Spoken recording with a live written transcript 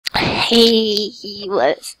Hey,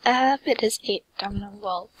 what's up? It is 8 Domino.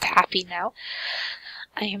 Well, happy now.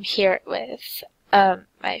 I am here with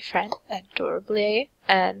my friend Adorably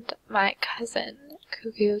and my cousin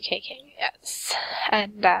Cuckoo KK. Yes,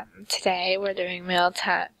 and today we're doing mail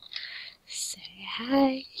time. Say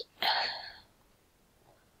hi.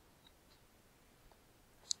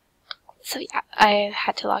 So yeah, I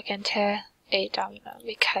had to log into 8 Domino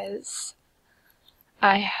because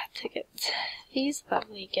I had to get these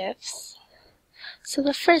lovely gifts. So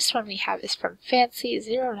the first one we have is from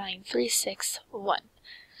Fancy09361.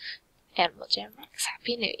 AnimalJam rocks.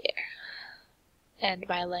 Happy New Year. And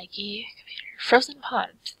my leggy computer. Frozen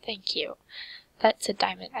Pond. Thank you. That's a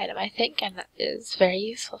diamond item, I think, and that is very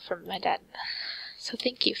useful for my den. So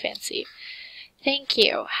thank you, Fancy. Thank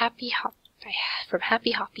you. Happy Hop from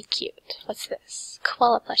Happy Hoppy Cute. What's this?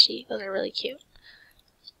 Koala plushie. Those are really cute.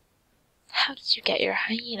 How did you get your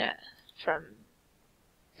hyena? From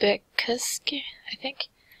Bekuske, I think.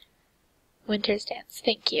 Winter's Dance.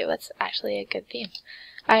 Thank you. That's actually a good theme.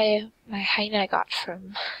 My hyena I got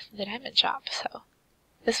from the diamond shop, so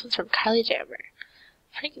this one's from Kylie Jammer.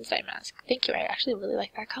 Frankenstein mask. Thank you. I actually really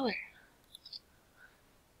like that color.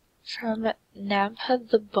 From Nampa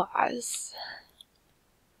the Boss.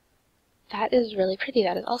 That is really pretty.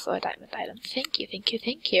 That is also a diamond item. Thank you, thank you,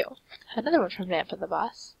 thank you. Another one from Nampa the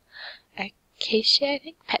Boss. Acacia, I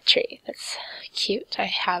think. Pet tree. That's cute. I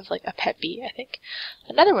have like a pet bee, I think.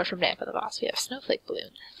 Another one from Nampa the Boss. We have Snowflake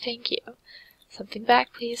Balloon. Thank you. Something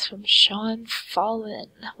back, please, from Sean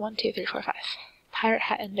Fallen. 1, 2, 3, 4, 5. Pirate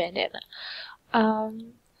hat and bandana. I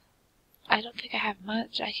don't think I have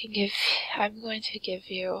much. I'm going to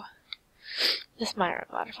give you this Myra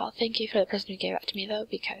waterfall. Thank you for the person who gave that to me, though,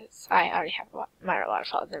 because I already have a Myra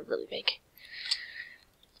waterfall and they're really big.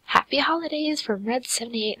 Happy Holidays from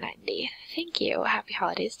Red7890. Thank you. Happy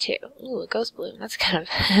Holidays, too. Ooh, a ghost balloon. That's kind of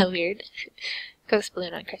weird. Ghost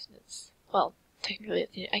balloon on Christmas. Well, technically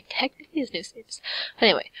it's New Year's.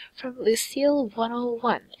 Anyway, from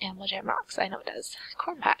Lucille101. AnimalJam rocks. I know it does.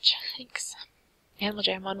 Corn Patch. Thanks.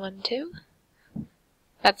 AnimalJam112.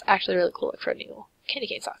 That's actually really cool, like for a new candy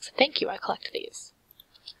cane socks. Thank you. I collect these.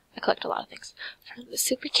 I collect a lot of things. From the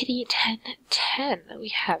Super Kitty 1010, we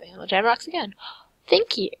have AnimalJam rocks again.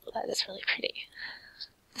 Thank you. That is really pretty.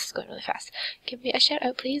 This is going really fast. Give me a shout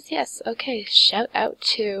out, please. Yes. Okay. Shout out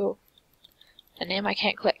to a name I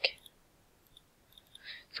can't click.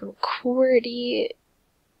 From QWERTY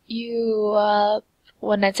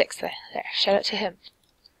 196. There. Shout out to him.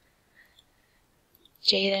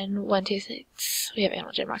 Jaden126. We have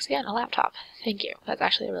AnimalJam rocks again. A laptop. Thank you. That's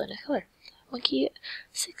actually a really nice color.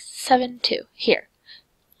 Monkey672. Here.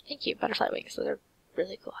 Thank you. Butterfly wings. Those are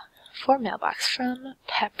really cool. 4 mailbox from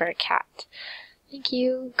Pepper Cat. Thank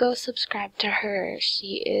you. Go subscribe to her.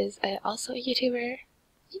 She is also a YouTuber.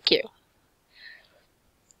 Thank you.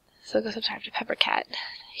 So go subscribe to Pepper Cat.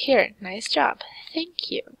 Here. Nice job. Thank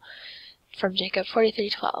you. From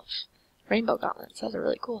Jacob4312. Rainbow gauntlets. Those are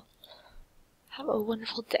really cool. Have a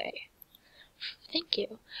wonderful day. Thank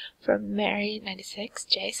you. From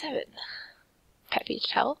Mary96J7. Pet Beach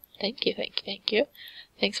Towel. Thank you, thank you, thank you.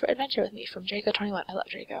 Thanks for adventure with me. From Draco21. I love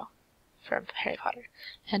Draco. From Harry Potter.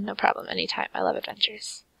 And no problem, anytime. I love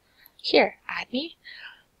adventures. Here, add me.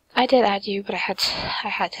 I did add you, but I had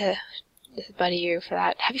to buddy you for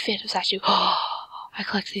that. Happy Phantom Statue. Oh, I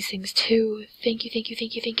collect these things too. Thank you, thank you,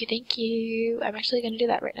 thank you, thank you, thank you. I'm actually going to do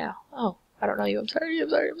that right now. Oh, I don't know you. I'm sorry.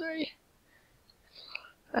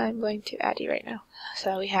 I'm going to add you right now.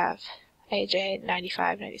 So we have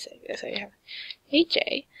AJ9596. So we have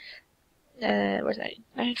AJ. Where's that?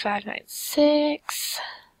 9596.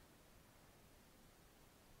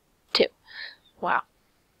 2. Wow.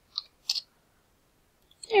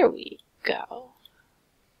 There we go.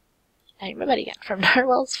 And everybody again. From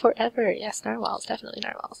Narwhals Forever. Yes, Narwhals. Definitely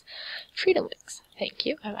Narwhals. Freedom Wings. Thank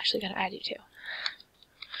you. I'm actually going to add you too.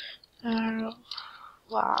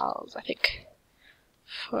 Narwhals. I think.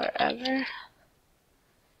 Forever.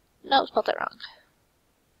 No, spelled that wrong.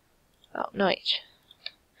 Oh, no H.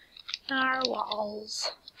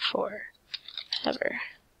 Narwhals Forever.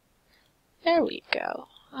 There we go.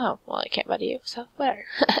 Oh, well, I can't buddy you, so whatever.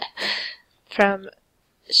 From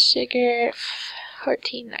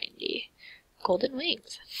Sugar1490. Golden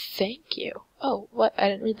Wings. Thank you. Oh, what? I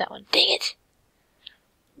didn't read that one. Dang it!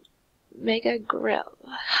 Mega Grill.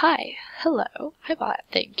 Hi. Hello. Hi, bot.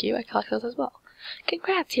 Thank you. I collect those as well.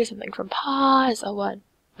 Congrats. Here's something from Pause01.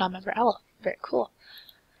 Non-member owl. Very cool.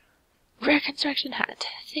 Rare construction hat.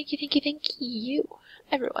 Thank you, thank you, thank you.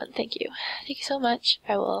 Everyone, thank you. Thank you so much.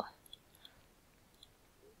 I will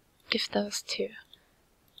gift those to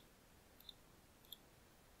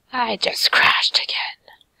I just crashed again.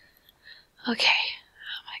 Okay.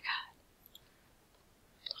 Oh my god.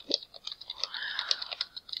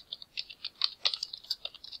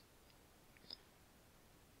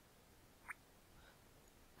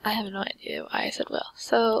 I have no idea why I said well.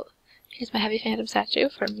 So, here's my Happy Phantom statue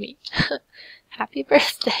from me. Happy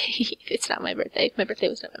birthday! It's not my birthday. My birthday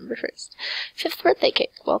was November 1st. 5th birthday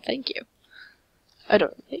cake. Well, thank you.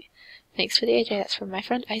 Adorably. Thanks for the AJ. That's from my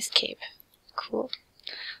friend Ice Cape. Cool.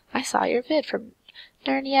 I saw your vid from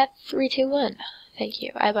Narnia321. Thank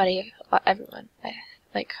you. I buddy everyone. I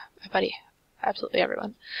buddy absolutely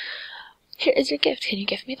everyone. Here is your gift. Can you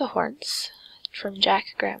give me the horns? From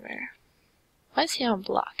Jack Grammer. Why is he on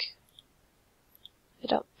block? I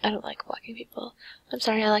don't like blocking people. I'm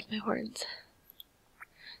sorry, I like my horns.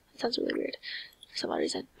 That sounds really weird. For some odd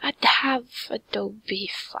reason. I'd have Adobe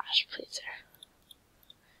Flash, please,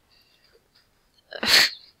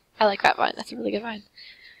 sir. I like that vine. That's a really good vine.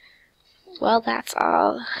 Well, that's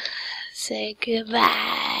all. Say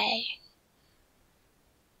goodbye.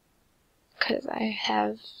 Because I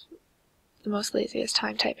have the most laziest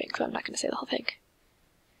time typing, so I'm not going to say the whole thing.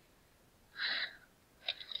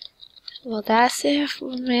 Well, that's it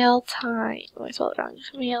for mail time. Oh, I spelled it wrong.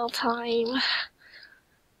 Mail time.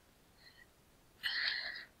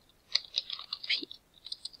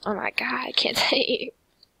 Oh my god, I can't say.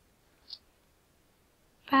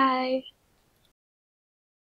 Bye.